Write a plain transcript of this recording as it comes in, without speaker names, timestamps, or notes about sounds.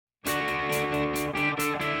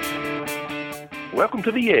Welcome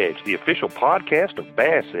to The Edge, the official podcast of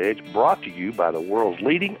Bass Edge, brought to you by the world's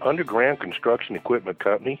leading underground construction equipment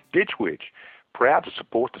company, Ditch Witch. Proud to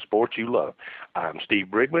support the sports you love. I'm Steve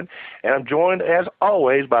Brigman, and I'm joined, as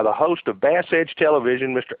always, by the host of Bass Edge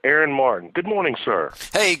Television, Mr. Aaron Martin. Good morning, sir.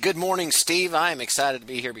 Hey, good morning, Steve. I am excited to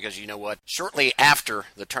be here because you know what? Shortly after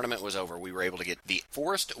the tournament was over, we were able to get the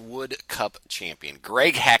Forest Wood Cup champion,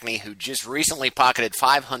 Greg Hackney, who just recently pocketed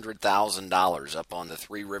 $500,000 up on the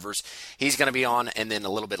Three Rivers. He's going to be on, and then a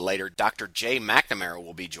little bit later, Dr. Jay McNamara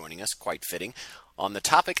will be joining us, quite fitting, on the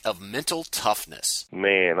topic of mental toughness.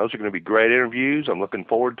 Man, those are going to be great interviews. I'm looking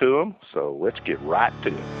forward to them, so let's get right to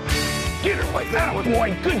it. Get her like that,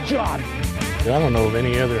 boy. Good job. I don't know of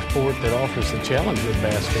any other sport that offers the challenge of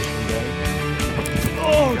bass fishing, Dave.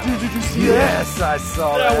 Oh, did you see that? Yes, I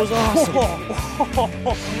saw that. That was awesome.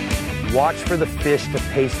 Watch for the fish to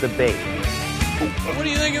pace the bait. What do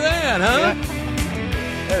you think of that, huh?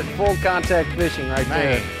 Yeah. That's full contact fishing right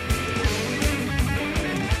there.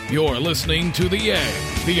 You're listening to The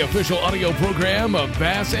Edge, the official audio program of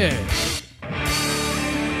Bass Edge.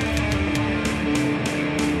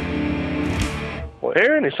 Well,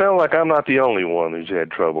 Aaron, it sounds like I'm not the only one who's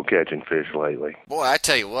had trouble catching fish lately. Boy, I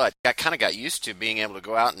tell you what, I kind of got used to being able to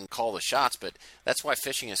go out and call the shots, but that's why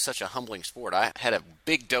fishing is such a humbling sport. I had a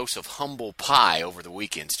big dose of humble pie over the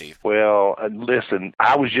weekend, Steve. Well, listen,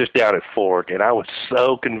 I was just down at Fork, and I was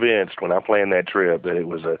so convinced when I planned that trip that it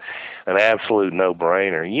was an absolute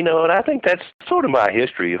no-brainer. You know, and I think that's sort of my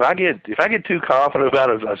history. If I get too confident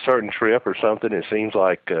about a certain trip or something, it seems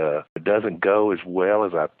like it doesn't go as well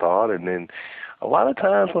as I thought, and then a lot of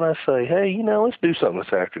times when I say, hey, you know, let's do something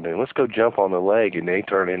this afternoon, let's go jump on the lake, and they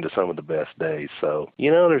turn into some of the best days. So, you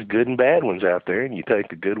know, there's good and bad ones out there, and you take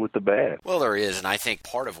the good with the bad. Well, there is, and I think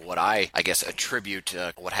part of what I guess, attribute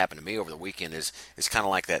what happened to me over the weekend is kind of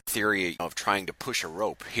like that theory of trying to push a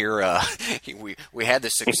rope. Here, we had the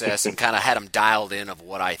success and kind of had them dialed in of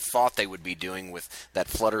what I thought they would be doing with that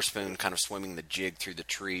flutter spoon kind of swimming the jig through the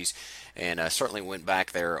trees, and certainly went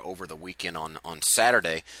back there over the weekend on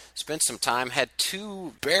Saturday, spent some time, had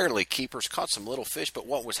two barely keepers, caught some little fish, but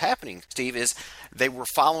what was happening, Steve, is they were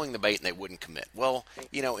following the bait and they wouldn't commit. Well,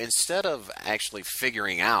 you know, instead of actually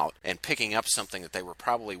figuring out and picking up something that they were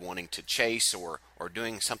probably wanting to chase or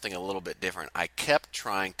doing something a little bit different, I kept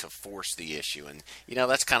trying to force the issue. And, you know,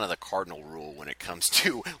 that's kind of the cardinal rule when it comes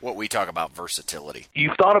to what we talk about versatility.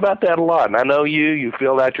 You've thought about that a lot, and I know you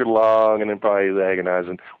filled out your log and then probably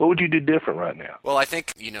agonizing. What would you do different right now? Well, I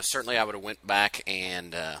think, you know, certainly I would have went back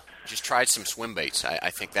and just tried some swim baits.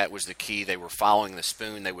 I think that was the key. They were following the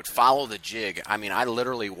spoon. They would follow the jig. I mean, I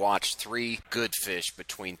literally watched 3 good fish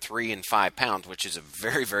between 3 and 5 pounds, which is a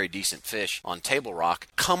very, very decent fish on Table Rock,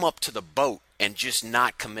 come up to the boat and just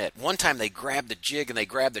not commit. One time they grabbed the jig and they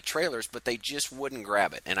grabbed the trailers, but they just wouldn't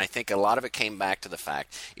grab it. And I think a lot of it came back to the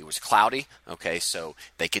fact it was cloudy, okay, so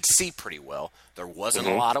they could see pretty well. There wasn't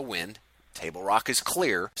a lot of wind. Table Rock is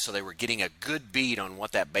clear, so they were getting a good bead on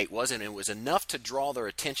what that bait was, and it was enough to draw their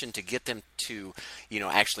attention to get them to, you know,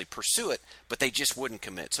 actually pursue it, but they just wouldn't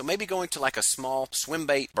commit. So maybe going to like a small swim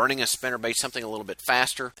bait, burning a spinner bait, something a little bit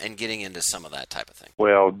faster, and getting into some of that type of thing.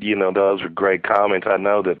 Well, you know, those are great comments. I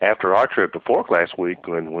know that after our trip to Fork last week,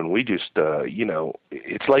 when we just, you know,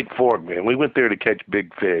 it's Lake Fork, man. We went there to catch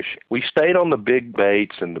big fish. We stayed on the big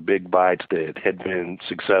baits and the big bites that had been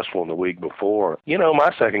successful in the week before. You know,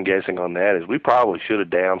 my second guessing on that is we probably should have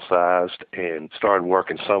downsized and started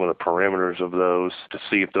working some of the perimeters of those to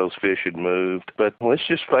see if those fish had moved. But let's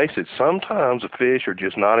just face it, sometimes the fish are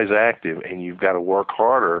just not as active and you've got to work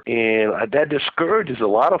harder. And that discourages a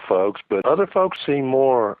lot of folks, but other folks seem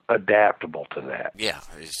more adaptable to that. Yeah,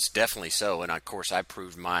 it's definitely so. And of course, I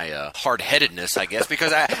proved my hard-headedness, I guess,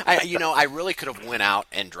 because I really could have went out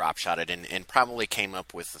and drop shot it and probably came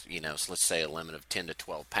up with, you know, so let's say a limit of 10 to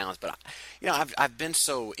 12 pounds. But, you know, I've been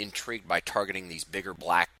so intrigued by targeting these bigger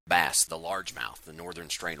black bass, the largemouth, the northern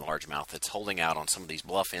strain largemouth that's holding out on some of these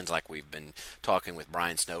bluff ends like we've been talking with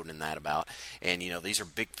Brian Snowden and that about. And, you know, these are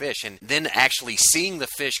big fish. And then actually seeing the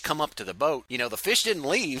fish come up to the boat, you know, the fish didn't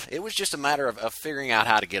leave. It was just a matter of figuring out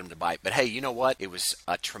how to get them to bite. But, hey, you know what? It was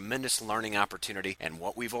a tremendous learning opportunity. And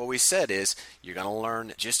what we've always said is you're going to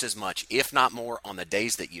learn just as much, if not more, on the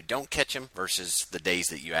days that you don't catch them versus the days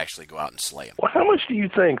that you actually go out and slay them. Well, how much do you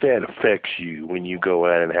think that affects you when you go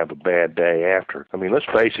out and have a bad day after? I mean, let's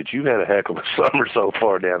face it. it, you've had a heck of a summer so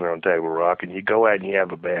far down there on Table Rock, and you go out and you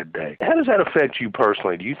have a bad day. How does that affect you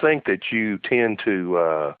personally? Do you think that you tend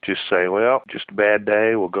to just say, well, just a bad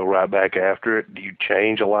day, we'll go right back after it? Do you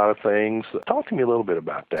change a lot of things? Talk to me a little bit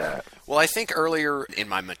about that. Well, I think earlier in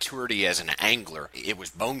my maturity as an angler, it was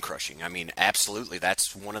bone crushing. I mean, absolutely,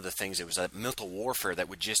 that's one of the things. It was a mental warfare that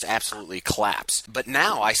would just absolutely collapse. But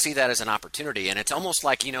now I see that as an opportunity, and it's almost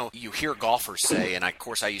like, you hear golfers say, and of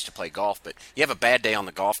course I used to play golf, but you have a bad day on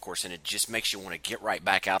the golf course, and it just makes you want to get right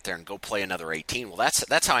back out there and go play another 18. Well,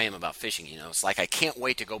 that's how I am about fishing. It's like I can't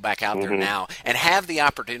wait to go back out there now and have the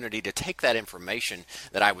opportunity to take that information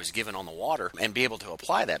that I was given on the water and be able to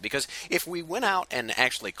apply that. Because if we went out and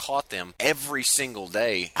actually caught them every single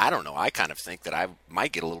day, I don't know, I kind of think that I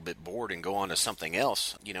might get a little bit bored and go on to something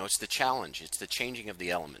else. It's the challenge. It's the changing of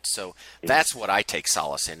the elements. So that's what I take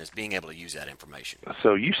solace in, is being able to use that information.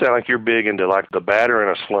 So you sound like you're big into like the batter in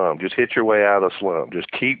a slump. Just hit your way out of the slump.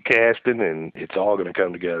 Just keep casting, and it's all going to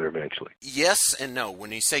come together eventually. Yes and no.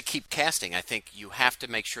 When you say keep casting, I think you have to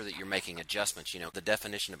make sure that you're making adjustments. The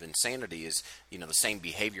definition of insanity is, the same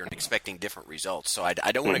behavior and expecting different results. So I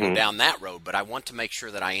don't want to go down that road, but I want to make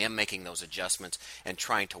sure that I am making those adjustments and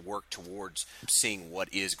trying to work towards seeing what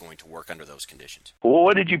is going to work under those conditions. Well,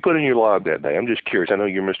 what did you put in your log that day? I'm just curious. I know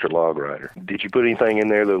you're Mr. Log Writer. Did you put anything in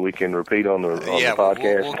there that we can repeat on the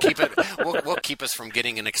podcast? We'll keep it. We'll keep us from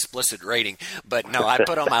getting an explicit rating. But no, I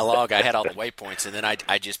put on my log. I had all the waypoints, and then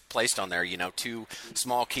I just placed on there, 2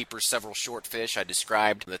 small keepers, several short fish. I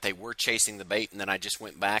described that they were chasing the bait, and then I just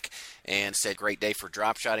went back and said, great day for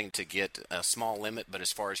drop shotting to get a small limit, but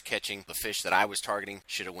as far as catching the fish that I was targeting,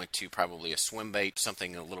 should have went to probably a swim bait,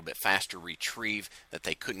 something a little bit faster retrieve that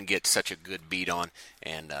they couldn't get such a good beat on,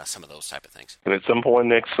 and some of those type of things. And at some point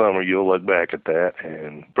next summer, you'll look back at that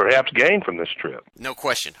and perhaps gain from this trip. No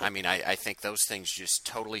question. I mean, I think those things just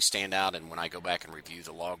totally stand out, and when I go back and review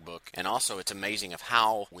the logbook, and also it's amazing of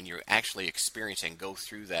how when you're actually experiencing, go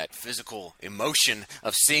through that physical emotion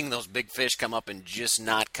of seeing those big fish come up and just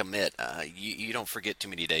not commit, you don't forget too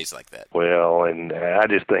many days like that. Well, and I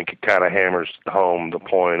just think it kind of hammers home the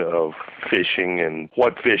point of fishing and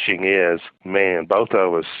what fishing is. Man, both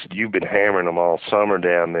of us, you've been hammering them all summer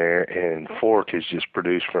down there, and Fork has just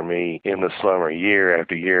produced for me in the summer year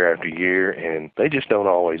after year after year, and they just don't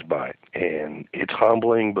always bite. And it's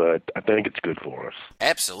humbling, but I think it's good for us.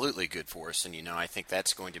 Absolutely good for us, and I think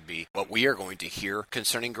that's going to be what we are going to hear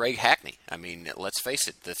concerning Greg Hackney. I mean, let's face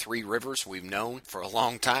it, the Three Rivers, we've known for a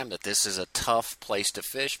long time that this is a tough place to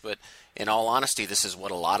fish, but in all honesty, this is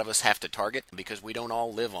what a lot of us have to target because we don't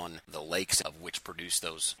all live on the lakes of which produce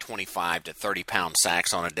those 25 to 30 pound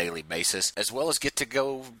sacks on a daily basis, as well as get to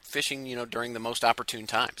go fishing, during the most opportune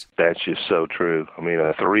times. That's just so true. I mean,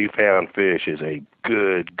 a 3-pound fish is a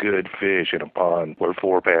good fish in a pond where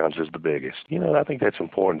 4 pounds is the biggest. I think that's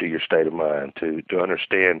important to your state of mind to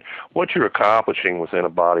understand what you're accomplishing within a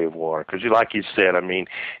body of water. Because like you said, I mean,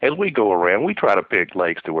 as we go around, we try to pick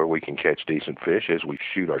lakes to where we can catch decent fish as we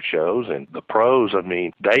shoot our shows. And the pros, I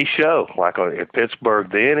mean, they show. Like at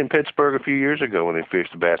Pittsburgh then, in Pittsburgh a few years ago when they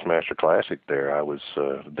fished the Bassmaster Classic there, I was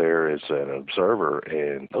there as an observer,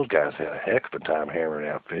 and those guys had a heck of a time hammering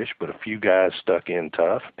out fish, but a few guys stuck in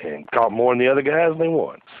tough and caught more than the other guys, and they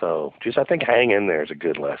won. So just I think hang in there is a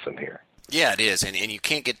good lesson here. Yeah, it is, and you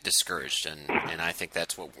can't get discouraged, and I think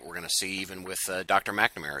that's what we're going to see even with Dr.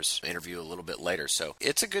 McNamara's interview a little bit later. So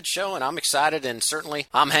it's a good show, and I'm excited, and certainly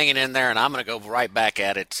I'm hanging in there, and I'm going to go right back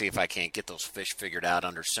at it, see if I can't get those fish figured out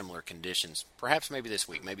under similar conditions. Perhaps maybe this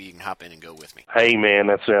week. Maybe you can hop in and go with me. Hey, man,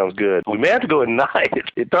 that sounds good. We may have to go at night.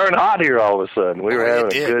 It turned hot here all of a sudden. We were having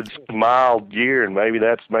a good, mild year, and maybe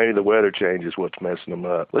the weather change is what's messing them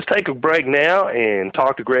up. Let's take a break now and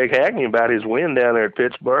talk to Greg Hackney about his win down there at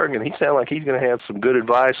Pittsburgh, and he sounds like he's going to have some good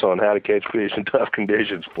advice on how to catch fish in tough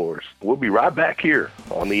conditions for us. We'll be right back here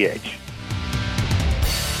on The Edge.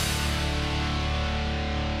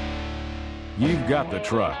 You've got the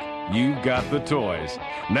truck. You've got the toys.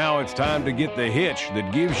 Now it's time to get the hitch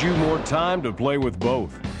that gives you more time to play with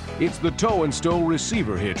both. It's the Tow and Stow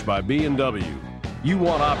Receiver Hitch by B&W. You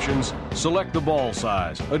want options? Select the ball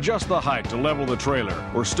size, adjust the height to level the trailer,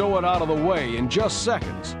 or stow it out of the way in just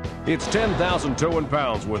seconds. It's 10,000 towing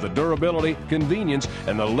pounds worth of durability, convenience,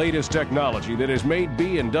 and the latest technology that has made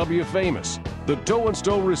B&W famous. The Tow and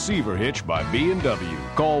Stow Receiver Hitch by B&W.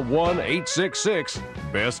 Call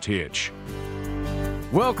 1-866-BEST-HITCH.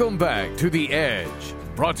 Welcome back to The Edge,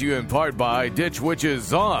 brought to you in part by Ditch Witch's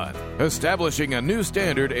Zon, establishing a new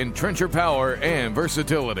standard in trencher power and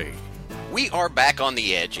versatility. We are back on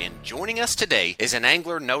the edge, and joining us today is an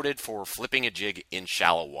angler noted for flipping a jig in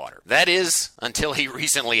shallow water. That is, until he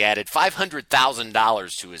recently added $500,000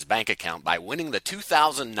 to his bank account by winning the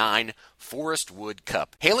 2009 Forest Wood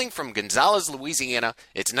Cup. Hailing from Gonzales, Louisiana,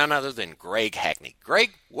 it's none other than Greg Hackney.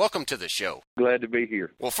 Greg, welcome to the show. Glad to be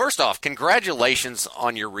here. Well, first off, congratulations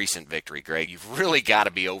on your recent victory, Greg. You've really got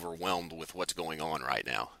to be overwhelmed with what's going on right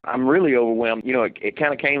now. I'm really overwhelmed. You know, it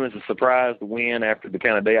kind of came as a surprise to win after the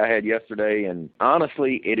kind of day I had yesterday, and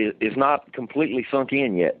honestly, it is not completely sunk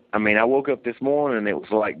in yet. I mean, I woke up this morning and it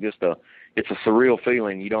was like it's a surreal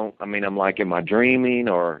feeling. I'm like, am I dreaming,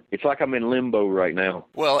 or it's like I'm in limbo right now.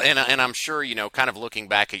 Well, and I'm sure, kind of looking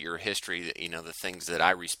back at your history, the things that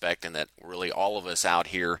I respect and that really all of us out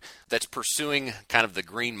here that's pursuing kind of the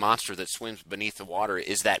green monster that swims beneath the water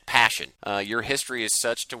is that passion. Your history is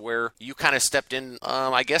such to where you kind of stepped in,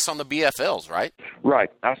 I guess, on the BFLs, right?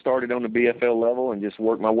 Right. I started on the BFL level and just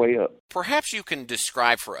worked my way up. Perhaps you can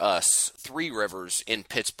describe for us Three Rivers in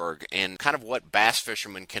Pittsburgh and kind of what bass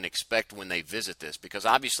fishermen can expect when they visit this, because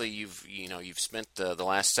obviously you've spent the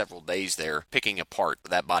last several days there picking apart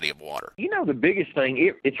that body of water. The biggest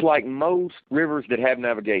thing, it's like most rivers that have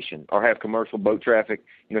navigation or have commercial boat traffic.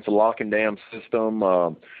 It's a lock and dam system,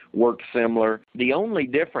 works similar. The only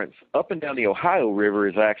difference up and down the Ohio River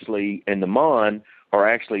is actually, and the Mon are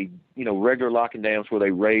actually, regular lock and dams where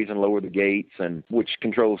they raise and lower the gates, and which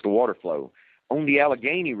controls the water flow. On the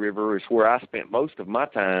Allegheny River is where I spent most of my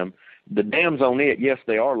time. The dams on it, yes,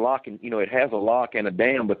 they are locking. It has a lock and a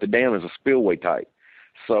dam, but the dam is a spillway type.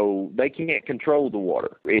 So they can't control the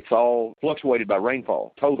water. It's all fluctuated by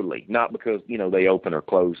rainfall, totally, not because, they open or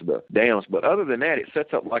close the dams. But other than that, it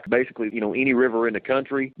sets up like basically, any river in the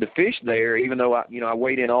country. The fish there, even though I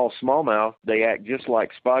weighed in all smallmouth, they act just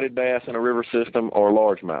like spotted bass in a river system or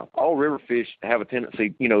largemouth. All river fish have a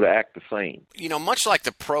tendency, to act the same. Much like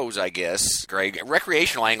the pros, I guess, Greg,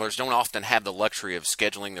 recreational anglers don't often have the luxury of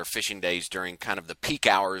scheduling their fishing days during kind of the peak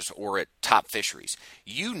hours or at top fisheries.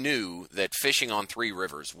 You knew that fishing on Three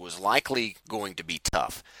Rivers was likely going to be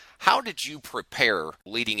tough. How did you prepare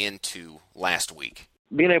leading into last week?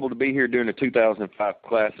 Being able to be here during the 2005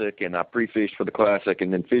 Classic, and I pre-fished for the Classic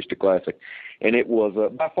and then fished the Classic, and it was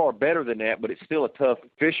by far better than that, but it's still a tough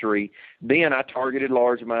fishery. Then I targeted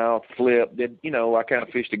largemouth, flipped, I kind of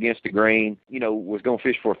fished against the grain, was going to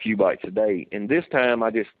fish for a few bites a day. And this time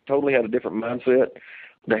I just totally had a different mindset.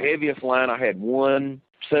 The heaviest line I had,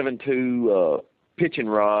 1.72 pitching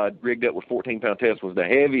rod rigged up with 14-pound test, was the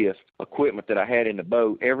heaviest equipment that I had in the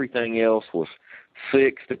boat. Everything else was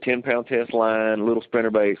 6 to 10-pound test line, little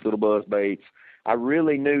spinner baits, little buzz baits. I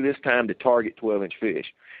really knew this time to target 12-inch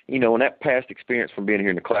fish. And that past experience from being here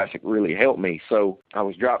in the Classic really helped me. So I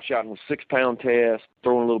was drop shotting with 6-pound test,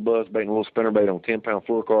 throwing a little buzz bait and a little spinner bait on 10-pound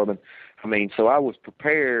fluorocarbon. So I was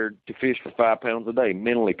prepared to fish for 5 pounds a day,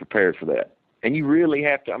 mentally prepared for that. And you really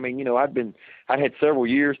have to, I'd had several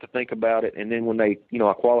years to think about it. And then when I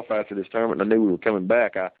qualified for this tournament and I knew we were coming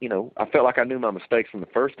back, I felt like I knew my mistakes from the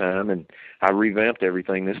first time, and I revamped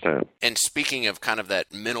everything this time. And speaking of kind of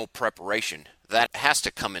that mental preparation, that has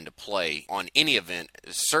to come into play on any event,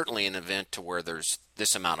 certainly an event to where there's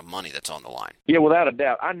this amount of money that's on the line. Yeah, without a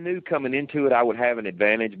doubt. I knew coming into it I would have an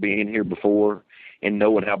advantage being here before and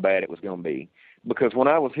knowing how bad it was going to be. Because when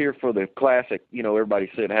I was here for the Classic, everybody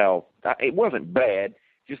said how it wasn't bad,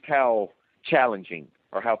 just how challenging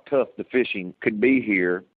or how tough the fishing could be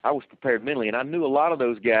here. I was prepared mentally, and I knew a lot of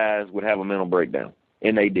those guys would have a mental breakdown,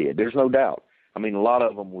 and they did. There's no doubt. A lot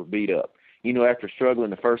of them were beat up. After struggling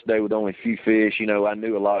the first day with only a few fish, I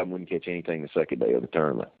knew a lot of them wouldn't catch anything the second day of the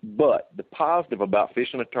tournament. But the positive about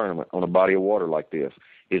fishing a tournament on a body of water like this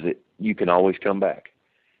is that you can always come back.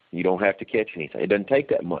 You don't have to catch anything. It doesn't take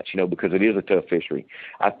that much, because it is a tough fishery.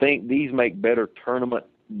 I think these make better tournament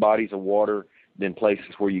bodies of water than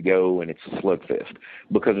places where you go and it's a slugfest.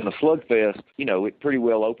 Because in a slugfest, it pretty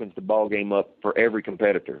well opens the ball game up for every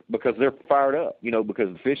competitor because they're fired up,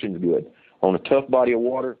 because the fishing's good. On a tough body of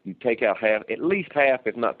water, you take out at least half,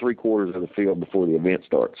 if not 3/4 of the field before the event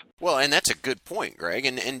starts. Well, and that's a good point, Greg.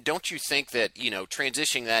 And don't you think that,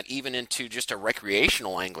 transitioning that even into just a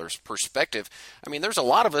recreational angler's perspective, there's a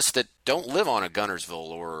lot of us that don't live on a Guntersville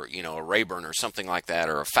or, a Rayburn or something like that,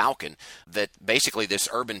 or a Falcon, that basically this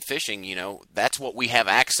urban fishing, that's what we have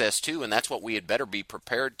access to, and that's what we had better be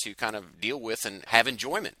prepared to kind of deal with and have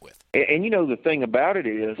enjoyment with. And the thing about it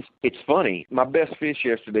is, it's funny. My best fish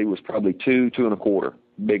yesterday was probably 2 1/4,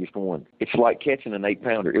 biggest one. It's like catching an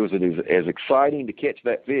 8-pounder. It was as exciting to catch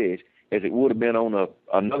that fish as it would have been on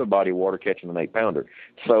another body of water catching an 8-pounder.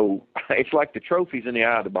 So it's like the trophy's in the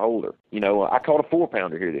eye of the beholder. I caught a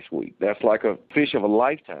 4-pounder here this week. That's like a fish of a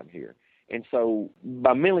lifetime here. And so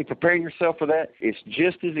by mentally preparing yourself for that, it's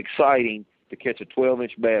just as exciting to catch a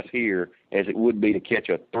 12-inch bass here as it would be to catch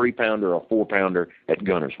a 3-pounder or a 4-pounder at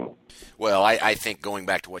Guntersville. Well, I think going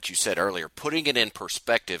back to what you said earlier, putting it in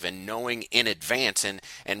perspective and knowing in advance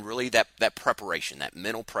and really that preparation, that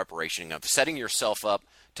mental preparation of setting yourself up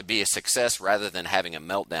to be a success rather than having a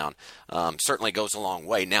meltdown certainly goes a long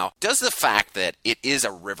way. Now, does the fact that it is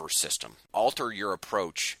a river system alter your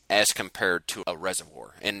approach as compared to a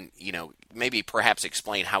reservoir? And, maybe perhaps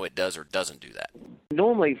explain how it does or doesn't do that.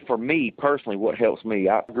 Normally, for me personally, what helps me,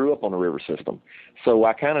 I grew up on a river system. So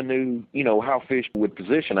I kind of knew, how fish would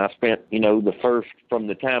position. I spent, from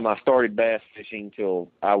the time I started bass fishing till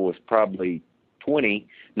I was probably 20,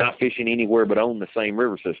 not fishing anywhere but on the same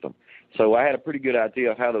river system. So I had a pretty good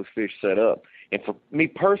idea of how those fish set up. And for me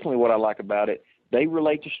personally, what I like about it, they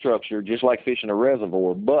relate to structure just like fishing a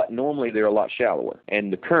reservoir, but normally they're a lot shallower.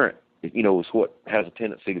 And the current, is what has a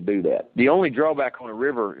tendency to do that. The only drawback on a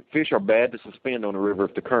river, fish are bad to suspend on a river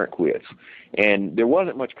if the current quits. And there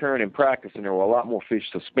wasn't much current in practice, and there were a lot more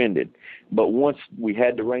fish suspended. But once we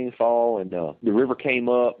had the rainfall and the river came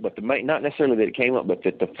up, but not necessarily that it came up, but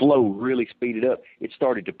that the flow really speeded up, it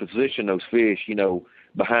started to position those fish,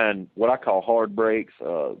 behind what I call hard breaks,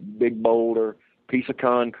 big boulder, piece of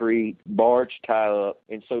concrete, barge tie up.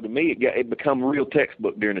 And so to me, it became real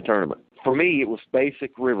textbook during the tournament. For me, it was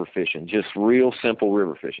basic river fishing, just real simple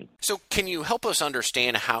river fishing. So can you help us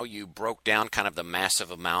understand how you broke down kind of the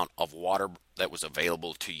massive amount of water that was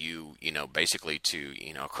available to you, basically to,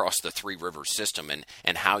 across the Three Rivers system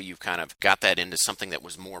and how you kind of got that into something that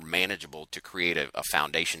was more manageable to create a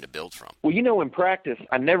foundation to build from? Well, in practice,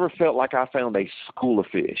 I never felt like I found a school of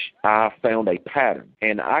fish. I found a pattern,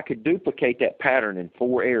 and I could duplicate that pattern in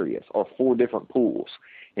 4 areas or 4 different pools.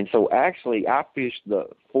 And so actually I fished the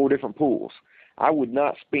 4 different pools. I would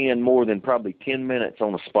not spend more than probably 10 minutes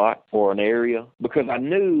on a spot or an area because I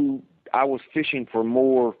knew I was fishing for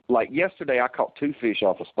more. Like yesterday, I caught 2 fish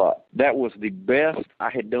off a spot. That was the best I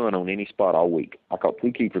had done on any spot all week. I caught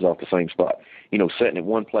 2 keepers off the same spot, sitting at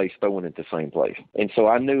one place, throwing at the same place. And so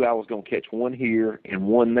I knew I was going to catch one here and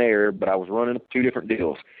one there, but I was running 2 different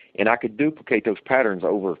deals. And I could duplicate those patterns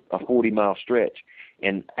over a 40-mile stretch.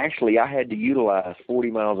 And actually, I had to utilize 40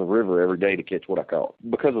 miles of river every day to catch what I caught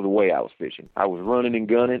because of the way I was fishing. I was running and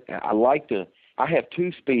gunning. I have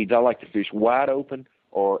 2 speeds. I like to fish wide open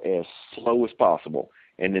or as slow as possible.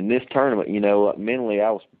 And in this tournament, mentally I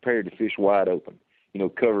was prepared to fish wide open,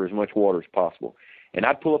 cover as much water as possible. And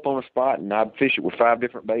I'd pull up on a spot and I'd fish it with 5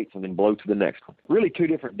 different baits and then blow to the next one. Really 2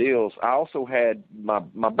 different deals. I also had my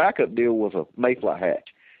backup deal was a mayfly hatch.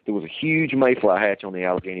 There was a huge mayfly hatch on the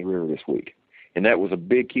Allegheny River this week. And that was a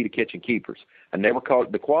big key to catching keepers. I never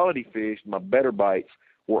caught the quality fish. My better bites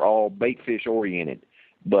were all bait fish oriented,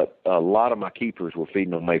 but a lot of my keepers were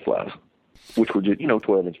feeding on mayflies, which were just,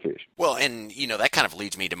 12-inch fish. Well, and, that kind of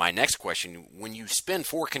leads me to my next question. When you spend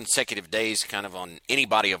 4 consecutive days kind of on any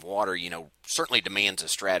body of water, certainly demands a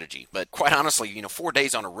strategy. But quite honestly, 4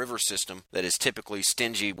 days on a river system that is typically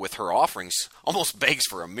stingy with her offerings almost begs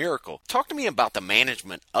for a miracle. Talk to me about the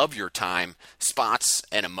management of your time, spots,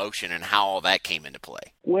 and emotion, and how all that came into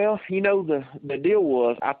play. Well, the deal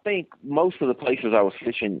was, I think most of the places I was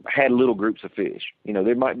fishing had little groups of fish.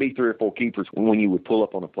 There might be 3 or 4 keepers when you would pull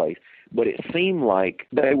up on a place. But it seemed like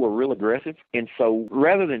they were real aggressive. And so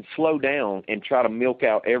rather than slow down and try to milk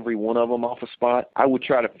out every one of them off a spot, I would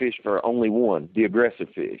try to fish for only one, the aggressive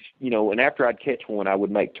fish. And after I'd catch one, I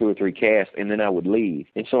would make 2 or 3 casts, and then I would leave.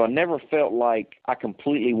 And so I never felt like I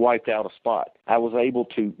completely wiped out a spot. I was able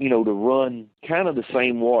to, to run kind of the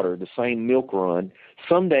same water, the same milk run.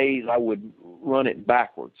 Some days I would run it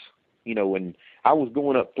backwards. And I was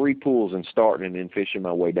going up 3 pools and starting and then fishing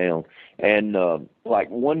my way down. And like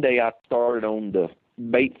one day I started on the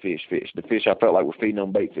bait fish, the fish I felt like were feeding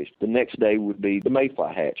on bait fish. The next day would be the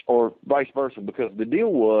mayfly hatch, or vice versa, because the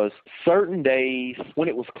deal was certain days when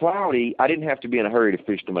it was cloudy, I didn't have to be in a hurry to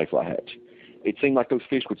fish the mayfly hatch. It seemed like those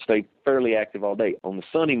fish would stay fairly active all day. On the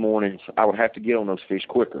sunny mornings, I would have to get on those fish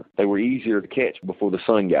quicker. They were easier to catch before the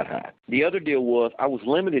sun got high. The other deal was I was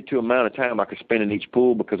limited to the amount of time I could spend in each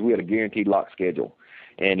pool because we had a guaranteed lock schedule.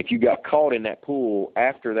 And if you got caught in that pool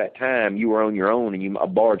after that time, you were on your own and a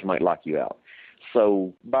barge might lock you out.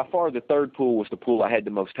 So by far the 3rd pool was the pool I had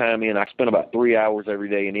the most time in. I spent about 3 hours every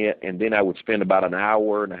day in it, and then I would spend about an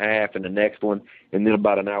hour and a half in the next one, and then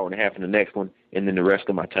about an hour and a half in the next one, and then the rest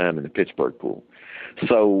of my time in the Pittsburgh pool.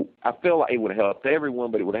 So I feel like it would have helped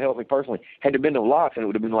everyone, but it would have helped me personally. Had there been no locks, and it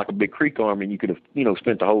would have been like a big creek arm, and you could have,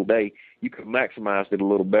 spent the whole day, you could have maximized it a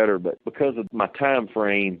little better. But because of my time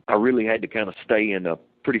frame, I really had to kind of stay in a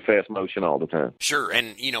pretty fast motion all the time. Sure,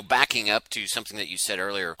 and, backing up to something that you said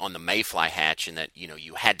earlier on the mayfly hatch and that,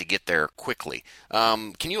 you had to get there quickly.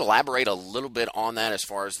 Can you elaborate a little bit on that as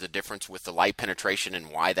far as the difference with the light penetration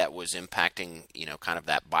and why that was impacting, kind of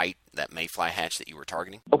that bite, that mayfly hatch that you were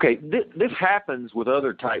targeting? Okay, this happens with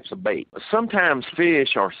other types of bait. Sometimes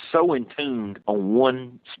fish are so in tune on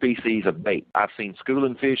one species of bait. I've seen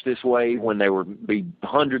schooling fish this way when there would be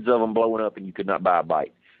hundreds of them blowing up and you could not buy a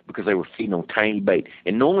bite because they were feeding on tiny bait.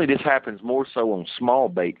 And normally this happens more so on small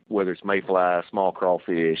bait, whether it's mayfly, small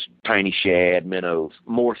crawfish, tiny shad, minnows,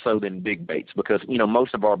 more so than big baits because,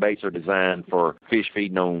 most of our baits are designed for fish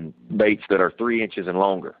feeding on baits that are 3 inches and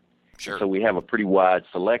longer. Sure. So we have a pretty wide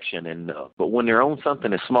selection, but when they're on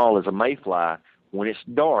something as small as a mayfly, when it's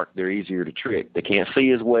dark, they're easier to trick. They can't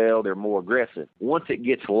see as well. They're more aggressive. Once it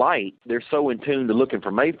gets light, they're so in tune to looking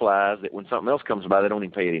for mayflies that when something else comes by, they don't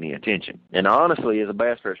even pay it any attention. And honestly, as a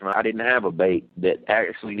bass fisherman, I didn't have a bait that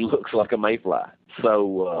actually looks like a mayfly.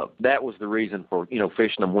 So that was the reason for,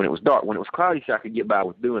 fishing them when it was dark. When it was cloudy, so I could get by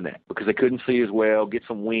with doing that because they couldn't see as well, get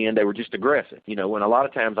some wind. They were just aggressive, and a lot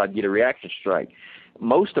of times I'd get a reaction strike.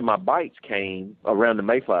 Most of my bites came around the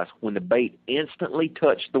mayflies when the bait instantly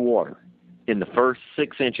touched the water in the first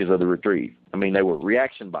 6 inches of the retrieve. I mean, they were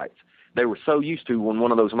reaction bites. They were so used to when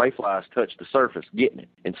one of those mayflies touched the surface, getting it.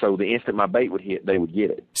 And so the instant my bait would hit, they would get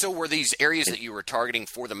it. So were these areas that you were targeting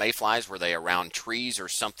for the mayflies, were they around trees or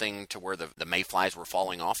something to where the mayflies were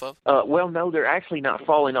falling off of? Well, no, they're actually not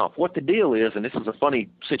falling off. What the deal is, and this is a funny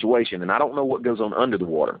situation, and I don't know what goes on under the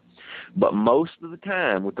water, but most of the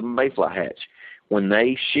time with the mayfly hatch, when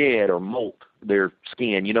they shed or molt their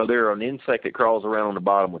skin, they're an insect that crawls around on the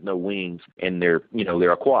bottom with no wings, and they're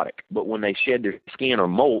aquatic. But when they shed their skin or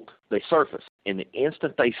molt, they surface. And the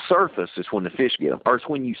instant they surface is when the fish get them, or it's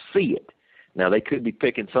when you see it. Now, they could be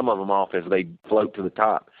picking some of them off as they float to the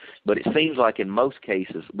top, but it seems like in most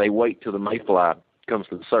cases they wait till the mayfly comes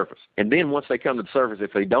to the surface. And then once they come to the surface,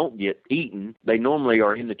 if they don't get eaten, they normally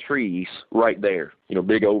are in the trees right there,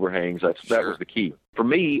 big overhangs. That was the key. For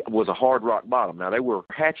me, it was a hard rock bottom. Now, they were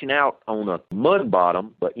hatching out on a mud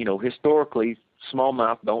bottom, but, historically,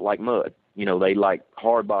 smallmouth don't like mud. They like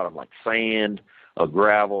hard bottom, like sand,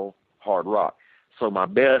 gravel, hard rock. So my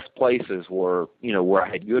best places were, where I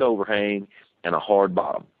had good overhang and a hard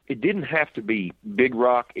bottom. It didn't have to be big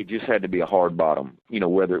rock. It just had to be a hard bottom,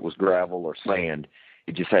 whether it was gravel or sand.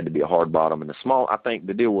 It just had to be a hard bottom. And I think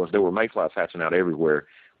the deal was there were mayflies hatching out everywhere.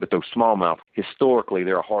 But those smallmouth, historically,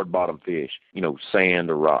 they're a hard bottom fish, sand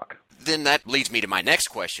or rock. Then that leads me to my next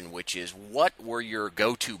question, which is what were your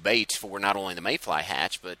go-to baits for not only the mayfly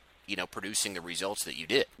hatch, but, producing the results that you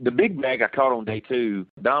did? The big bag I caught on day 2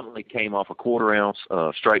 dominantly came off a 1/4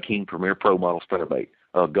 ounce Strike King Premier Pro model spinnerbait,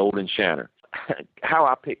 Golden Shiner. How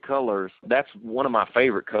I pick colors, that's one of my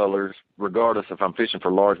favorite colors, regardless if I'm fishing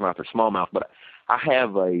for largemouth or smallmouth. But I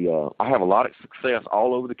have a lot of success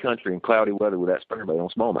all over the country in cloudy weather with that spinnerbait on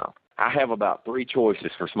smallmouth. I have about 3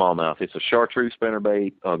 choices for smallmouth. It's a chartreuse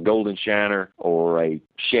spinnerbait, a Golden Shiner, or a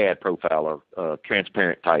shad profile or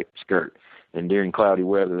transparent type skirt. And during cloudy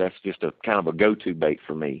weather, that's just a kind of a go-to bait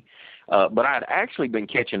for me. But I'd actually been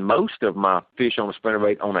catching most of my fish on a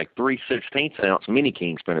spinnerbait on a 3/16 ounce Mini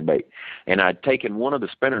King spinnerbait. And I'd taken one of the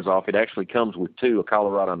spinners off. It actually comes with 2, a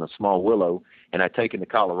Colorado and a small willow. And I'd taken the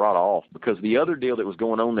Colorado off because the other deal that was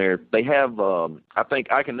going on there, they have, I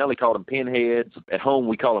think Ike and Nellie called them pinheads. At home,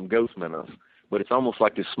 we call them ghost minnows. But it's almost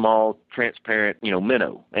like this small, transparent,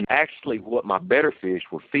 minnow. And actually what my better fish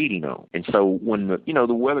were feeding on. And so when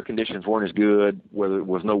the weather conditions weren't as good, whether it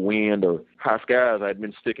was no wind or high skies, I'd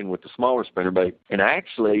been sticking with the smaller spinnerbait. And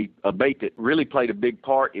actually a bait that really played a big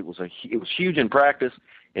part. It was huge in practice.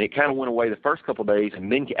 And it kind of went away the first couple of days and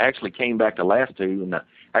then actually came back the last 2. And I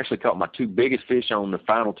actually caught my 2 biggest fish on the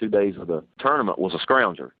final 2 days of the tournament was a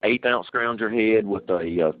scrounger, 1/8 ounce scrounger head with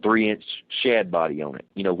a 3-inch shad body on it,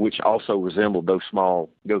 which also resembled those small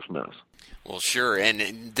ghost minnows. Well, sure. And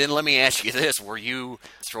then let me ask you this. Were you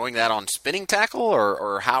throwing that on spinning tackle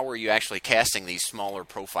or how were you actually casting these smaller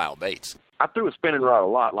profile baits? I threw a spinning rod a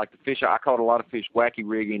lot. Like the fish, I caught a lot of fish wacky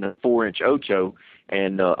rigging a 4-inch Ocho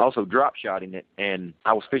and also drop shotting it. And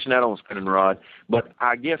I was fishing that on a spinning rod. But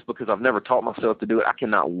I guess because I've never taught myself to do it, I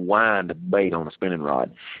cannot wind a bait on a spinning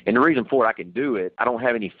rod. And the reason for it, I can do it. I don't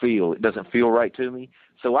have any feel. It doesn't feel right to me.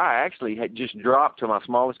 So I actually had just dropped to my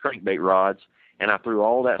smallest crankbait rods. And I threw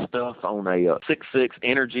all that stuff on a 6.6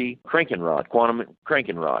 Energy cranking rod, quantum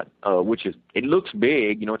cranking rod, which is, it looks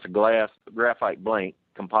big. It's a graphite blank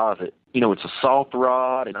composite. It's a soft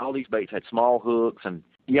rod, and all these baits had small hooks. And,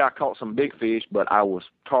 yeah, I caught some big fish, but I was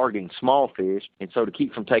targeting small fish. And so to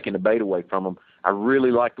keep from taking the bait away from them, I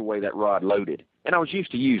really liked the way that rod loaded. And I was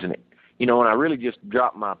used to using it. and I really just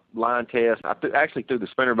dropped my line test. I actually threw the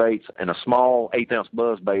spinnerbaits and a small 1/8 ounce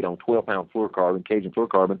buzz bait on 12-pound fluorocarbon, Cajun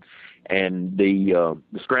fluorocarbon, and the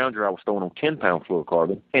scrounger I was throwing on 10-pound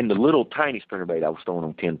fluorocarbon, and the little tiny spinnerbait I was throwing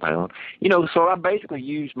on 10-pound. So I basically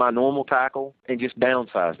used my normal tackle and just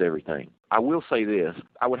downsized everything. I will say this.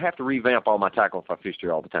 I would have to revamp all my tackle if I fished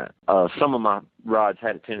here all the time. Some of my rods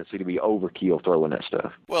had a tendency to be overkill throwing that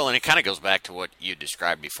stuff. Well, and it kind of goes back to what you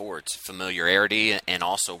described before. It's familiarity and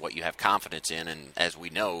also what you have confidence in. And as we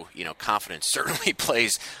know, confidence certainly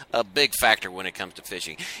plays a big factor when it comes to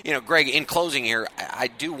fishing. Greg, in closing here, I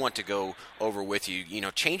do want to go over with you.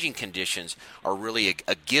 Changing conditions are really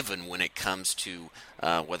a given when it comes to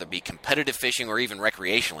whether it be competitive fishing or even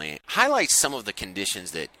recreationally. Highlight some of the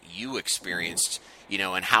conditions that you experienced,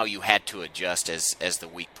 and how you had to adjust as the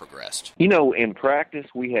week progressed. In practice,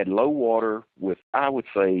 we had low water with, I would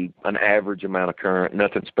say, an average amount of current,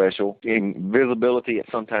 nothing special. In visibility, at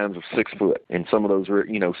sometimes of 6 foot. In some of those,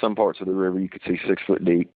 some parts of the river, you could see 6 foot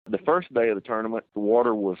deep. The first day of the tournament, the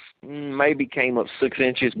water was maybe came up 6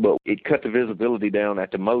 inches, but it cut the visibility down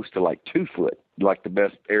at the most to like 2 foot. Like the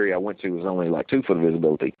best area I went to was only like 2 foot of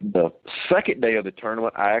visibility. The second day of the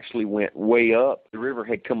tournament, I actually went way up. The river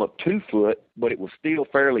had come up 2 foot, but it was still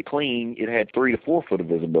fairly clean. It had 3 to 4 foot of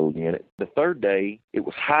visibility in it. The third day, it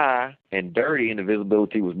was high and dirty, and the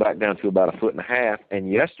visibility was back down to about 1.5 foot.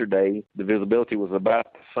 And yesterday, the visibility was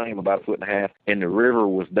about the same, about 1.5 foot, and the river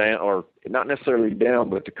was down, or not necessarily down,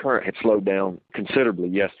 but the current had slowed down considerably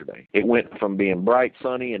yesterday. It went from being bright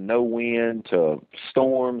sunny and no wind to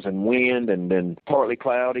storms and wind, and then partly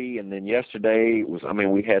cloudy. And then yesterday,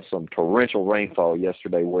 we had some torrential rainfall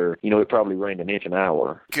yesterday where, it probably rained 1 inch an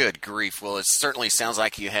hour. Good grief. Well, it certainly sounds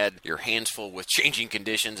like you had your hands full with changing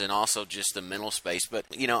conditions and also just the mental space. But,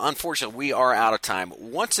 unfortunately, we are out of time.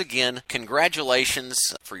 Once again, congratulations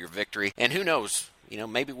for your victory. And who knows,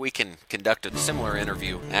 maybe we can conduct a similar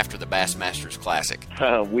interview after the Bassmasters Classic.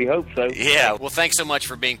 We hope so. Yeah. Well, thanks so much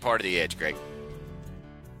for being part of The Edge, Greg.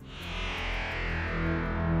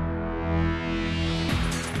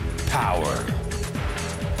 Power,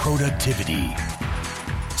 productivity,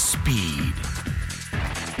 speed.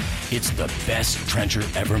 It's the best trencher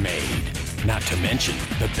ever made, not to mention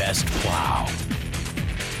the best plow,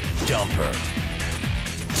 dumper,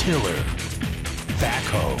 tiller,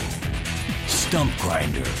 backhoe, stump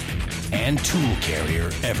grinder, and tool carrier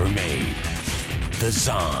ever made. The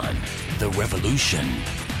Zahn, the revolution,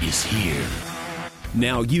 is here.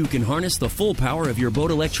 Now you can harness the full power of your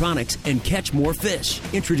boat electronics and catch more fish.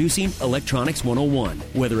 Introducing Electronics 101.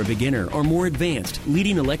 Whether a beginner or more advanced,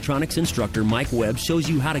 leading electronics instructor Mike Webb shows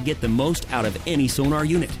you how to get the most out of any sonar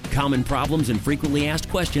unit. Common problems and frequently asked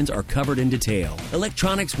questions are covered in detail.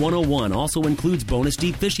 Electronics 101 also includes bonus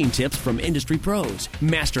deep fishing tips from industry pros.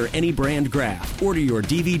 Master any brand graph. Order your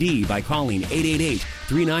DVD by calling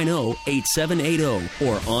 888-390-8780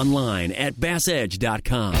 or online at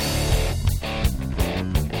bassedge.com.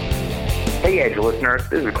 Hey, Edge listeners,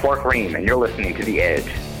 this is Clark Ream, and you're listening to The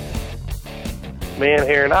Edge. Man,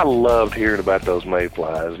 Aaron, I loved hearing about those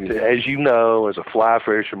mayflies. As you know, as a fly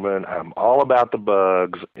fisherman, I'm all about the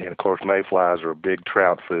bugs, and of course mayflies are a big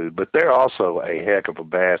trout food, but they're also a heck of a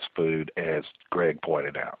bass food, as Greg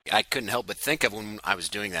pointed out. I couldn't help but think of when I was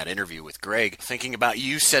doing that interview with Greg, thinking about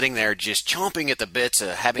you sitting there just chomping at the bits,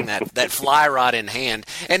 having that fly rod in hand,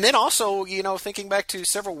 and then also, thinking back to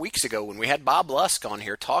several weeks ago when we had Bob Lusk on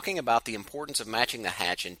here talking about the importance of matching the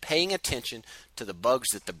hatch and paying attention to the bugs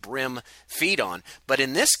that the brim feed on. But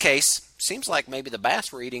in this case, seems like maybe the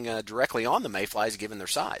bass were eating directly on the mayflies given their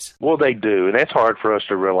size. Well, they do, and that's hard for us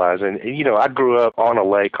to realize. And I grew up on a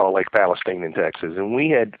lake called Lake Palestine in Texas, and we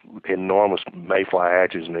had enormous mayfly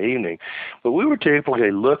hatches in the evening. But we were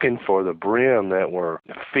typically looking for the brim that were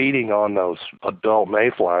feeding on those adult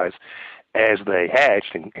mayflies as they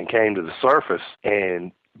hatched and came to the surface.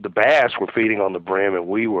 And the bass were feeding on the brim, and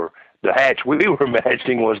the hatch we were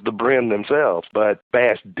matching was the brim themselves. But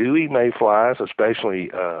bass do eat mayflies, especially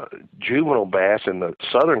juvenile bass in the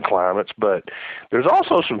southern climates. But there's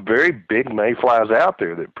also some very big mayflies out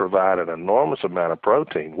there that provide an enormous amount of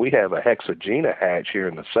protein. We have a Hexagena hatch here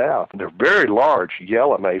in the south. They're very large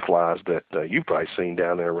yellow mayflies that you've probably seen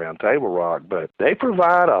down there around Table Rock. But they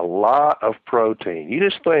provide a lot of protein. You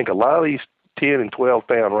just think a lot of these 10 and 12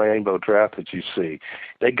 pound rainbow trout that you see,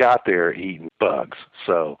 they got there eating bugs.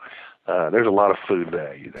 So there's a lot of food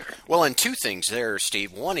value there. Well, and two things there,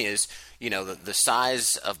 Steve. One is, the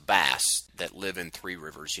size of bass that live in Three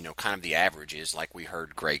Rivers, kind of the average is, like we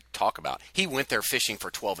heard Greg talk about. He went there fishing for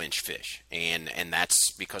 12-inch fish, and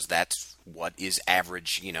that's because that's what is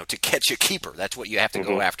average, to catch a keeper. That's what you have to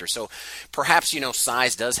go after. So perhaps,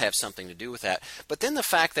 size does have something to do with that. But then the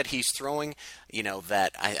fact that he's throwing,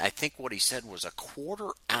 that I think what he said was a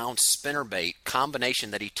 1/4-ounce spinnerbait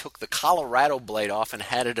combination that he took the Colorado blade off and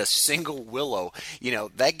had it a single willow,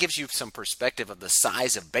 that gives you some perspective of the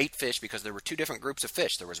size of bait fish, because there were two different groups of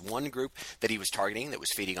fish. There was one group that he was targeting that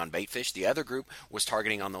was feeding on bait fish. The other group was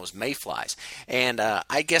targeting on those mayflies. And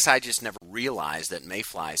I guess I just never realized that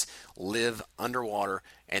mayflies live underwater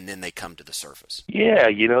and then they come to the surface. Yeah,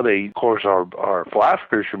 they, of course, our fly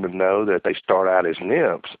fishermen know that they start out as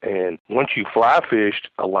nymphs. And once you fly fished,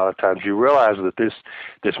 a lot of times you realize that this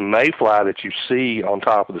mayfly that you see on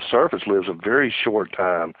top of the surface lives a very short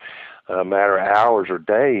time. A matter of hours or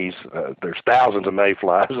days. There's thousands of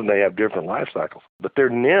mayflies, and they have different life cycles. But they're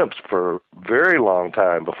nymphs for a very long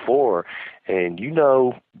time before, and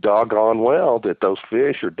doggone well that those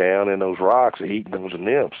fish are down in those rocks eating those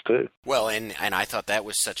nymphs too. Well, and I thought that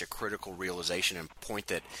was such a critical realization and point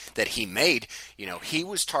that he made. He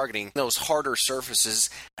was targeting those harder surfaces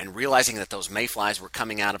and realizing that those mayflies were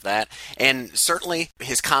coming out of that. And certainly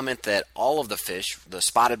his comment that all of the fish, the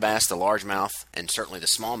spotted bass, the largemouth, and certainly the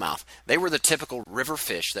smallmouth, they were the typical river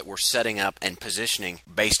fish that were setting up and positioning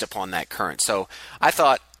based upon that current. So I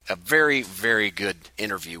thought a very, very good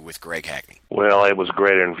interview with Greg Hackney. Well, it was a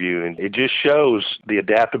great interview, and it just shows the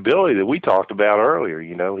adaptability that we talked about earlier.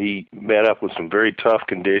 He met up with some very tough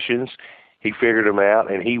conditions. He figured them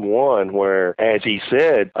out, and he won where, as he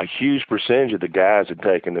said, a huge percentage of the guys had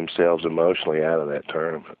taken themselves emotionally out of that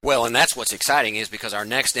tournament. Well, and that's what's exciting, is because our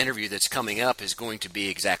next interview that's coming up is going to be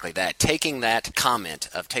exactly that, taking that comment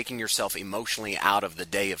of taking yourself emotionally out of the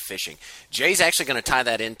day of fishing. Jay's actually going to tie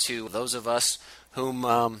that into those of us whom,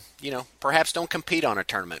 perhaps don't compete on a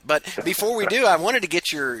tournament. But before we do, I wanted to get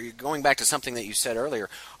going back to something that you said earlier.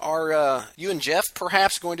 Are you and Jeff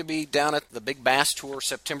perhaps going to be down at the Big Bass Tour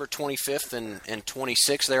September 25th and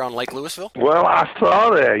 26th there on Lake Louisville? Well, I saw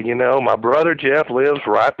that. My brother Jeff lives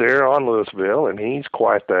right there on Louisville, and he's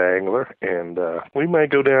quite the angler. And we may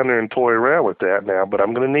go down there and toy around with that now, but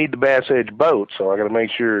I'm going to need the Bass Edge boat, so I got to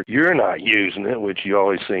make sure you're not using it, which you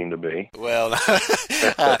always seem to be. Well,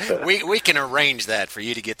 we can arrange that for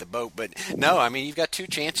you to get the boat, but no, you've got two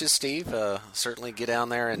chances, Steve. Certainly get down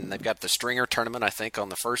there, and they've got the Stringer tournament, I think, on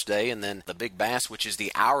the first day, and then the Big Bass, which is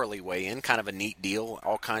the hourly weigh-in, kind of a neat deal,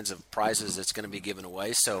 all kinds of prizes that's going to be given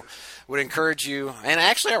away. So would encourage you, and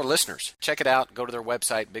actually our listeners, check it out. Go to their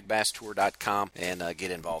website, bigbasstour.com, and get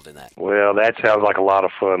involved in that. Well, that sounds like a lot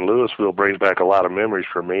of fun. Louisville brings back a lot of memories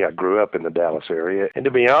for me. I grew up in the Dallas area, and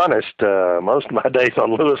to be honest, most of my days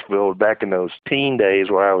on Louisville were back in those teen days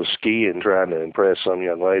where I was skiing, trying to impress some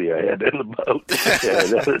young lady I had in the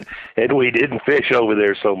boat. and we didn't fish over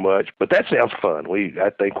there so much, but that sounds fun. I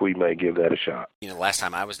think we may give that a shot. Last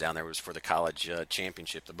time I was down there was for the college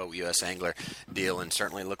championship, the Boat US Angler deal, and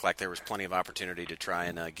certainly looked like there was plenty of opportunity to try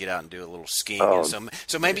and get out and do a little skiing. Oh.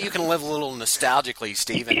 So maybe you can live a little nostalgically,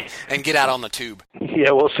 Steve, and get out on the tube.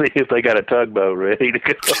 Yeah, we'll see if they got a tugboat ready to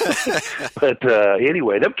go. But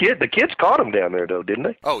anyway, the kids caught them down there, though, didn't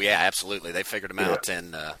they? Oh, yeah, absolutely. They figured them out,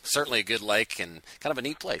 and certainly a good lake and kind of a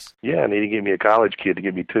neat place. Yeah, I need to get me a college kid to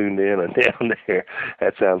get me tuned in and down there.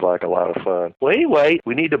 That sounds like a lot of fun. Well, anyway,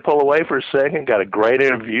 we need to pull away for a second. Got a great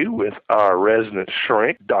interview with our resident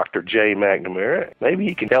shrink, Dr. Jay McNamara. Maybe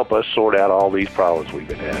he can help us sort out all these problems we've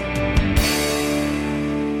been having.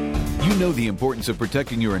 You know the importance of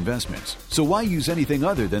protecting your investments, so why use anything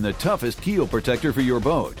other than the toughest keel protector for your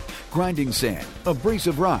boat? Grinding sand,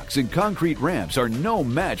 abrasive rocks, and concrete ramps are no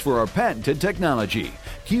match for our patented technology.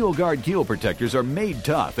 Keel Guard keel protectors are made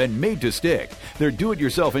tough and made to stick. Their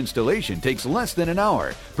do-it-yourself installation takes less than an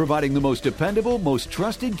hour, providing the most dependable, most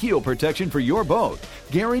trusted keel protection for your boat,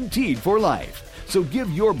 guaranteed for life. So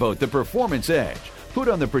give your boat the performance edge. Put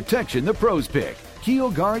on the protection the pros pick.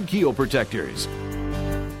 Keel Guard keel protectors.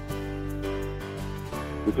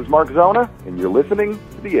 This is Mark Zona, and you're listening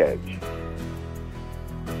to The Edge.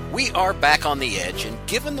 We are back on the edge, and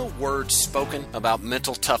given the words spoken about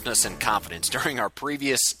mental toughness and confidence during our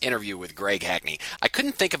previous interview with Greg Hackney, I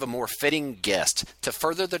couldn't think of a more fitting guest to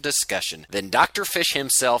further the discussion than Dr. Fish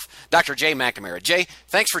himself, Dr. Jay McNamara. Jay,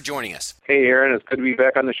 thanks for joining us. Hey, Aaron, it's good to be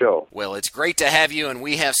back on the show. Well, it's great to have you, and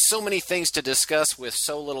we have so many things to discuss with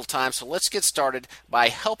so little time, so let's get started by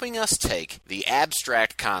helping us take the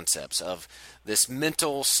abstract concepts of this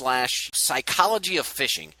mental / psychology of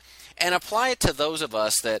fishing and apply it to those of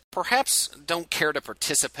us that perhaps don't care to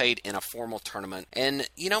participate in a formal tournament and,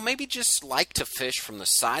 maybe just like to fish from the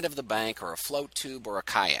side of the bank or a float tube or a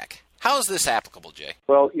kayak. How is this applicable, Jay?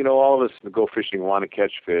 Well, all of us that go fishing want to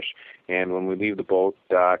catch fish, and when we leave the boat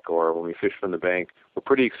dock or when we fish from the bank, we're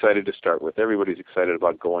pretty excited to start with. Everybody's excited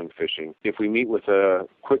about going fishing. If we meet with a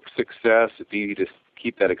quick success, it's easy to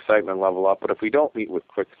keep that excitement level up, but if we don't meet with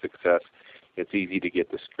quick success, it's easy to get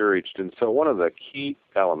discouraged. And so one of the key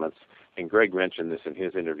elements, and Greg mentioned this in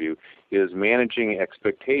his interview, is managing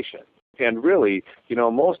expectation. And really,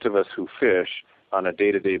 most of us who fish on a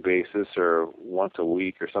day-to-day basis or once a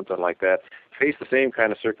week or something like that face the same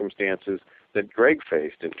kind of circumstances that Greg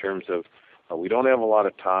faced in terms of we don't have a lot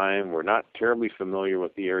of time, we're not terribly familiar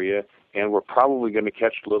with the area, and we're probably going to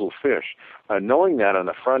catch little fish. Knowing that on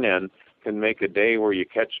the front end can make a day where you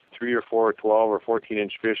catch 3 or 4 or 12 or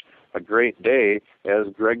 14-inch fish a great day, as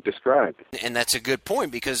Greg described. And that's a good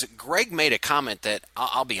point, because Greg made a comment that,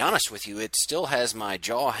 I'll be honest with you, it still has my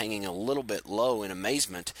jaw hanging a little bit low in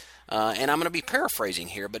amazement. And I'm going to be paraphrasing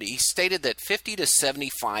here, but he stated that 50 to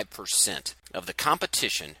 75% of the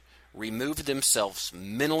competition removed themselves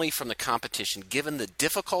mentally from the competition given the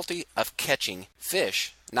difficulty of catching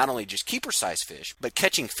fish, not only just keeper-sized fish, but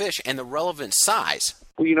catching fish and the relevant size.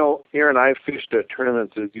 Well, Aaron, I've fished at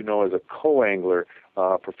tournaments, as as a co-angler,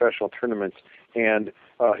 professional tournaments, and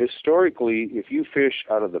historically, if you fish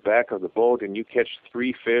out of the back of the boat and you catch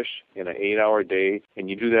 3 fish in an 8-hour day, and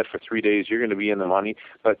you do that for 3 days, you're going to be in the money.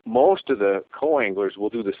 But most of the co-anglers will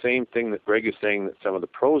do the same thing that Greg is saying that some of the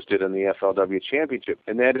pros did in the FLW Championship,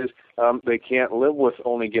 and that is they can't live with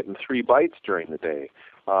only getting 3 bites during the day,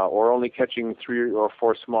 or only catching 3 or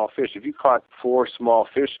 4 small fish. If you caught 4 small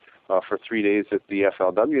fish for 3 days at the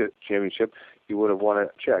FLW Championship, you would have won a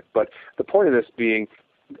check. But the point of this being,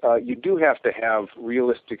 you do have to have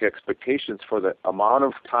realistic expectations for the amount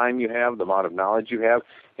of time you have, the amount of knowledge you have,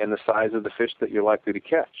 and the size of the fish that you're likely to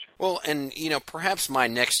catch. Well, and, perhaps my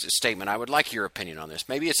next statement, I would like your opinion on this.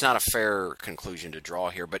 Maybe it's not a fair conclusion to draw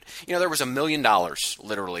here, but, there was $1 million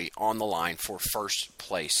literally on the line for first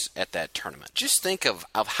place at that tournament. Just think of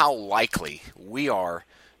how likely we are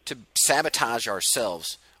to sabotage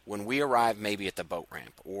ourselves when we arrive maybe at the boat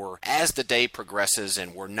ramp, or as the day progresses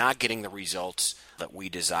and we're not getting the results that we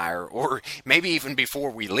desire, or maybe even before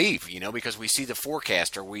we leave, because we see the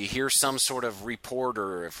forecast or we hear some sort of report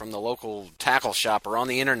or from the local tackle shop or on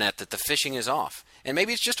the internet that the fishing is off. And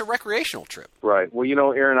maybe it's just a recreational trip. Right. Well,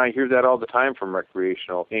 Aaron, I hear that all the time from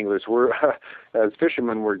recreational anglers. We're, as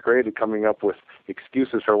fishermen, we're great at coming up with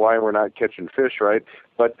excuses for why we're not catching fish, right?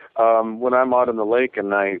 But when I'm out on the lake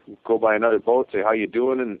and I go by another boat, say, how you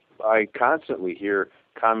doing? And I constantly hear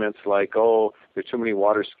comments like, oh, there's too many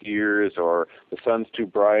water skiers, or the sun's too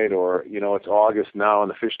bright, or, it's August now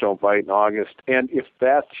and the fish don't bite in August. And if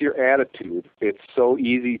that's your attitude, it's so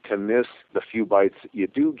easy to miss the few bites that you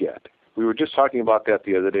do get. We were just talking about that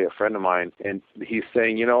the other day, a friend of mine, and he's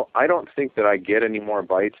saying, I don't think that I get any more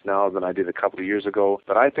bites now than I did a couple of years ago,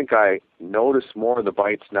 but I think I notice more of the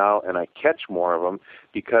bites now and I catch more of them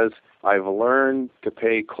because I've learned to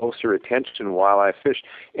pay closer attention while I fish.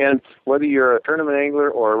 And whether you're a tournament angler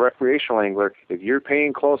or a recreational angler, if you're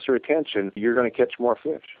paying closer attention, you're going to catch more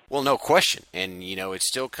fish. Well, no question. And, it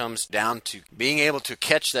still comes down to being able to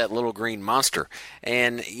catch that little green monster.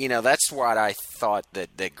 And, that's what I thought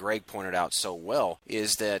that Greg pointed out so well,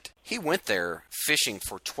 is that he went there fishing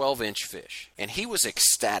for 12-inch fish, and he was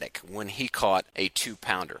ecstatic when he caught a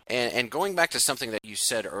 2-pounder. And going back to something that you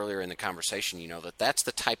said earlier in the conversation, that's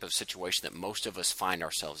the type of situation that most of us find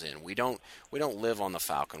ourselves in. We don't live on the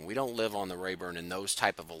Falcon. We don't live on the Rayburn and those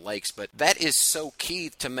type of lakes, but that is so key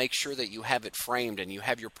to make sure that you have it framed and you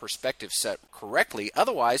have your perspective set correctly.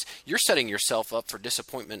 Otherwise, you're setting yourself up for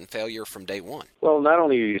disappointment and failure from day one. Well, not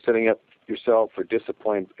only are you setting up yourself for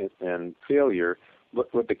disappointment and failure, but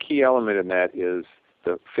the key element in that is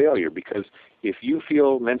the failure, because if you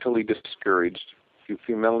feel mentally discouraged, if you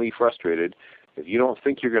feel mentally frustrated, if you don't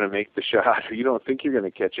think you're going to make the shot or you don't think you're going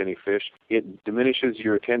to catch any fish, it diminishes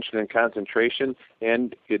your attention and concentration,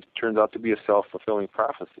 and it turns out to be a self-fulfilling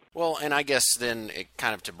prophecy. Well, and I guess then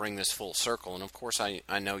kind of to bring this full circle, and of course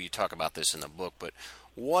I know you talk about this in the book, but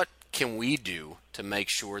what can we do to make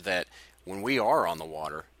sure that when we are on the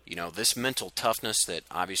water, this mental toughness that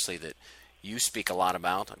obviously that you speak a lot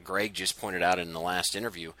about, Greg just pointed out in the last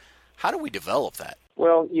interview, how do we develop that?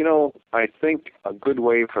 Well, I think a good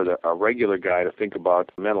way for a regular guy to think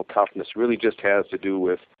about mental toughness really just has to do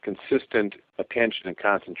with consistent attention and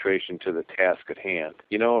concentration to the task at hand.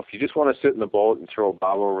 If you just want to sit in the boat and throw a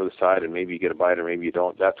bobber over the side and maybe you get a bite or maybe you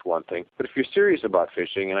don't, that's one thing. But if you're serious about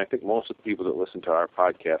fishing, and I think most of the people that listen to our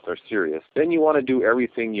podcast are serious, then you want to do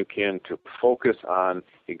everything you can to focus on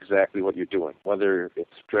exactly what you're doing, whether it's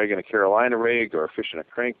dragging a Carolina rig or fishing a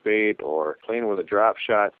crankbait or playing with a drop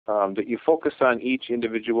shot, that you focus on each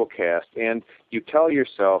individual cast and you tell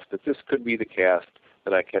yourself that this could be the cast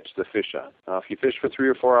that I catch the fish on. If you fish for 3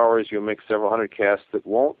 or 4 hours, you'll make several hundred casts that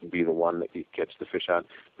won't be the one that you catch the fish on.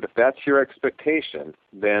 But if that's your expectation,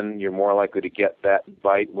 then you're more likely to get that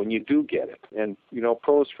bite when you do get it. And,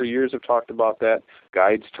 pros for years have talked about that.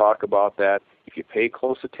 Guides talk about that. If you pay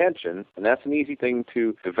close attention, and that's an easy thing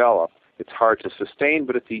to develop, it's hard to sustain,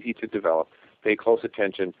 but it's easy to develop. Pay close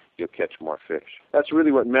attention, you'll catch more fish. That's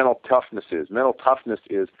really what mental toughness is. Mental toughness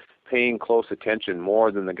is paying close attention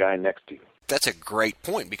more than the guy next to you. That's a great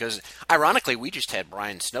point because, ironically, we just had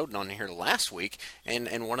Brian Snowden on here last week,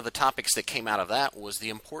 and one of the topics that came out of that was the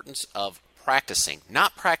importance of practicing.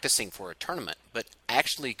 Not practicing for a tournament, but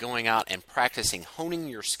actually going out and practicing, honing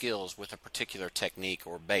your skills with a particular technique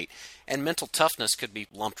or bait. And mental toughness could be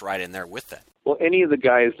lumped right in there with that. Well, any of the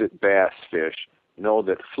guys that bass fish know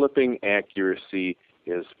that flipping accuracy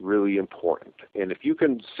is really important. And if you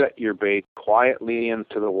can set your bait quietly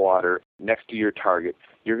into the water next to your target,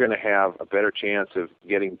 you're going to have a better chance of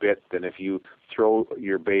getting bit than if you throw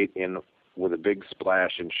your bait in with a big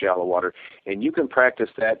splash in shallow water. And you can practice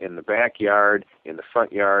that in the backyard, in the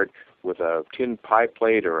front yard, with a tin pie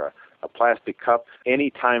plate or a plastic cup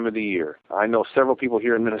any time of the year. I know several people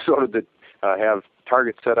here in Minnesota that have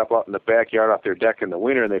targets set up out in the backyard off their deck in the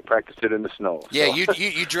winter, and they practice it in the snow. Yeah, so.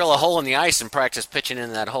 you drill a hole in the ice and practice pitching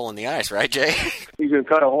in that hole in the ice, right, Jay? You can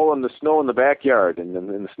cut a hole in the snow in the backyard and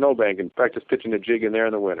in the snowbank and practice pitching a jig in there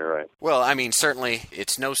in the winter, right? Well, certainly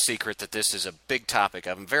it's no secret that this is a big topic,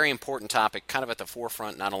 a very important topic, kind of at the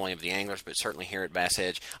forefront not only of the anglers, but certainly here at Bass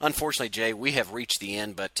Edge. Unfortunately, Jay, we have reached the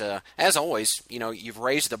end, but as always, you've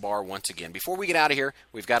raised the bar once again. Before we get out of here,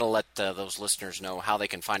 we've got to let those listeners know how they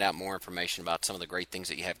can find out more information about some of the great things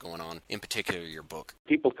that you have going on, in particular your book.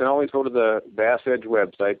 People can always go to the Bass Edge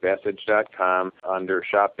website, bassedge.com. Under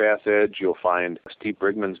Shop Bass Edge, you'll find Steve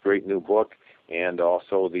Brigman's great new book and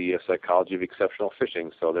also the Psychology of Exceptional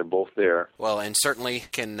Fishing. So they're both there. Well, and certainly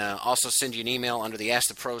can also send you an email under the Ask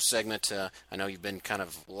the Pros segment. I know you've been kind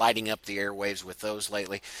of lighting up the airwaves with those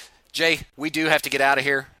lately. Jay, we do have to get out of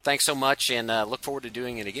here. Thanks so much, and look forward to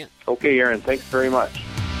doing it again. Okay, Aaron. Thanks very much.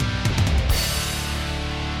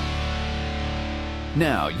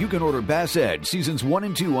 Now, you can order Bass Edge Seasons 1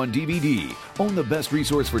 and 2 on DVD. Own the best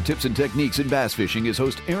resource for tips and techniques in bass fishing as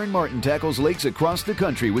host Aaron Martin tackles lakes across the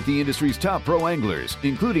country with the industry's top pro anglers,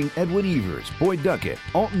 including Edwin Evers, Boyd Duckett,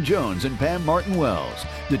 Alton Jones, and Pam Martin Wells.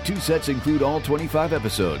 The 2 sets include all 25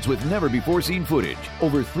 episodes with never-before-seen footage,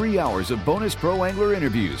 over 3 hours of bonus pro angler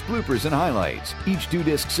interviews, bloopers, and highlights. Each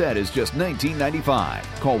 2-disc set is just $19.95.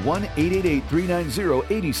 Call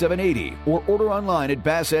 1-888-390-8780 or order online at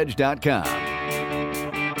bassedge.com.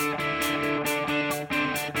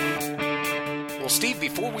 Steve,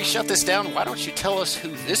 before we shut this down, why don't you tell us who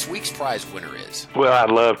this week's prize winner is? Well,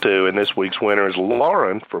 I'd love to, and this week's winner is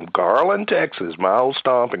Lauren from Garland, Texas, my old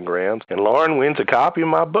stomping grounds. And Lauren wins a copy of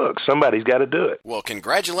my book. Somebody's got to do it. Well,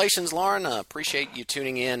 congratulations, Lauren. Appreciate you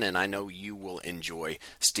tuning in, and I know you will enjoy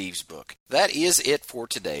Steve's book. That is it for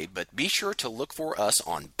today, but be sure to look for us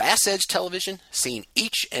on Bass Edge Television, seen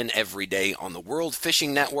each and every day on the World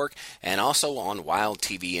Fishing Network, and also on Wild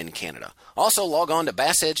TV in Canada. Also, log on to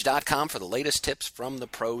bassedge.com for the latest tips from the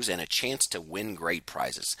pros and a chance to win great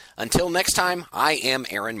prizes. Until next time, I am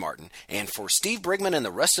Aaron Martin, and for Steve Brigman and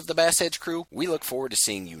the rest of the Bass Edge crew, we look forward to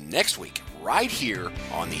seeing you next week right here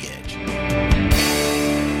on The Edge.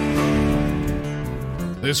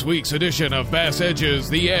 This week's edition of Bass Edge's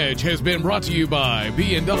The Edge has been brought to you by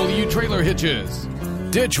B&W Trailer Hitches,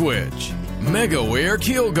 Ditch Witch, MegaWare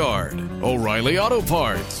Keel Guard, O'Reilly Auto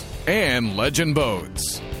Parts, and Legend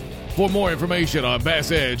Boats. For more information on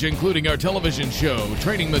Bass Edge, including our television show,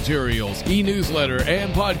 training materials, e-newsletter,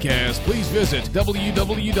 and podcast, please visit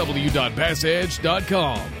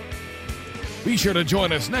www.bassedge.com. Be sure to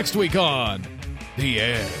join us next week on The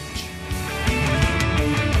Edge.